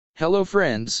Hello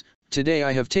friends, today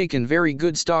I have taken very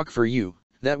good stock for you,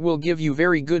 that will give you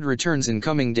very good returns in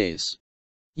coming days.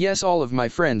 Yes, all of my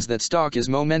friends, that stock is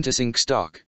Momentus Inc.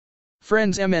 stock.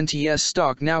 Friends, MNTS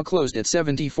stock now closed at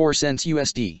 74 cents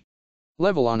USD.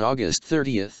 Level on August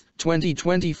 30th,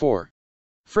 2024.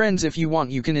 Friends, if you want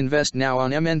you can invest now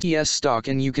on MNTS stock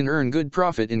and you can earn good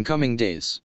profit in coming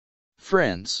days.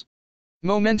 Friends,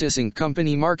 Momentus Inc.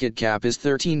 company market cap is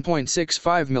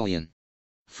 13.65 million.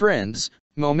 Friends,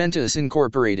 Momentus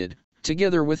Incorporated,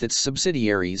 together with its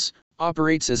subsidiaries,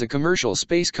 operates as a commercial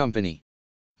space company.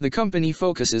 The company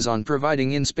focuses on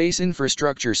providing in-space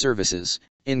infrastructure services,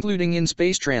 including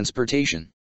in-space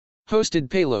transportation, hosted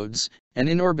payloads, and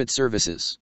in-orbit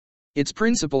services. Its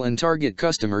principal and target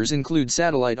customers include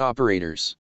satellite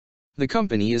operators. The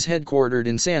company is headquartered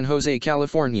in San Jose,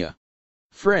 California.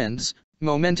 Friends,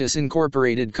 Momentus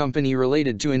Incorporated company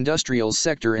related to industrial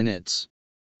sector and its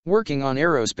working on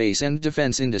aerospace and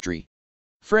defense industry.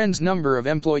 Friends, number of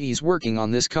employees working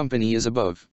on this company is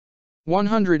above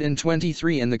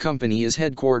 123 and the company is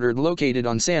headquartered located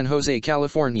on San Jose,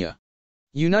 California,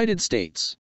 United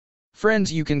States.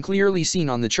 Friends, you can clearly seen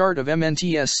on the chart of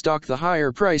MNTS stock the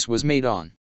higher price was made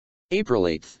on April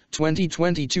 8,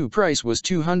 2022. Price was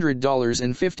 $200.50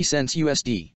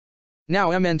 USD. Now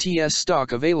MNTS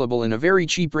stock available in a very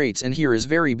cheap rates, and here is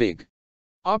very big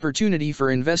opportunity for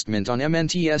investment on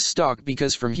MNTS stock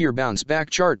because from here bounce back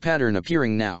chart pattern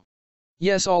appearing now.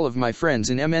 Yes, all of my friends,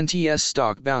 in MNTS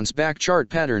stock bounce back chart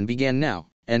pattern began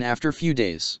now, and after few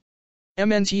days,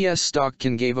 MNTS stock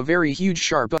can give a very huge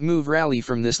sharp up move rally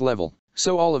from this level.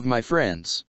 So all of my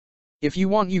friends, if you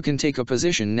want you can take a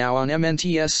position now on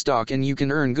MNTS stock and you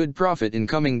can earn good profit in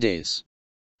coming days.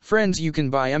 Friends, you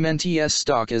can buy MNTS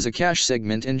stock as a cash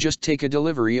segment and just take a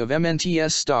delivery of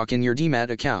MNTS stock in your demat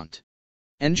account.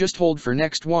 And just hold for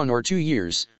next 1 or 2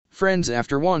 years. Friends,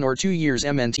 after 1 or 2 years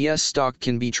MNTS stock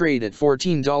can be traded at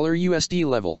 $14 USD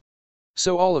level.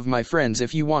 So all of my friends,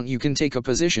 if you want you can take a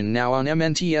position now on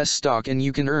MNTS stock and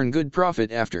you can earn good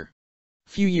profit after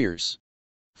few years.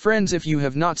 Friends, if you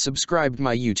have not subscribed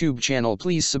my YouTube channel,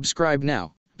 please subscribe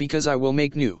now, because I will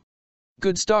make new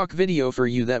good stock video for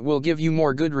you that will give you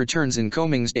more good returns in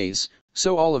coming days.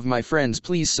 So all of my friends,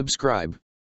 please subscribe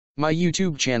my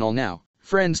YouTube channel now.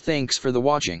 Friends, thanks for the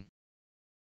watching.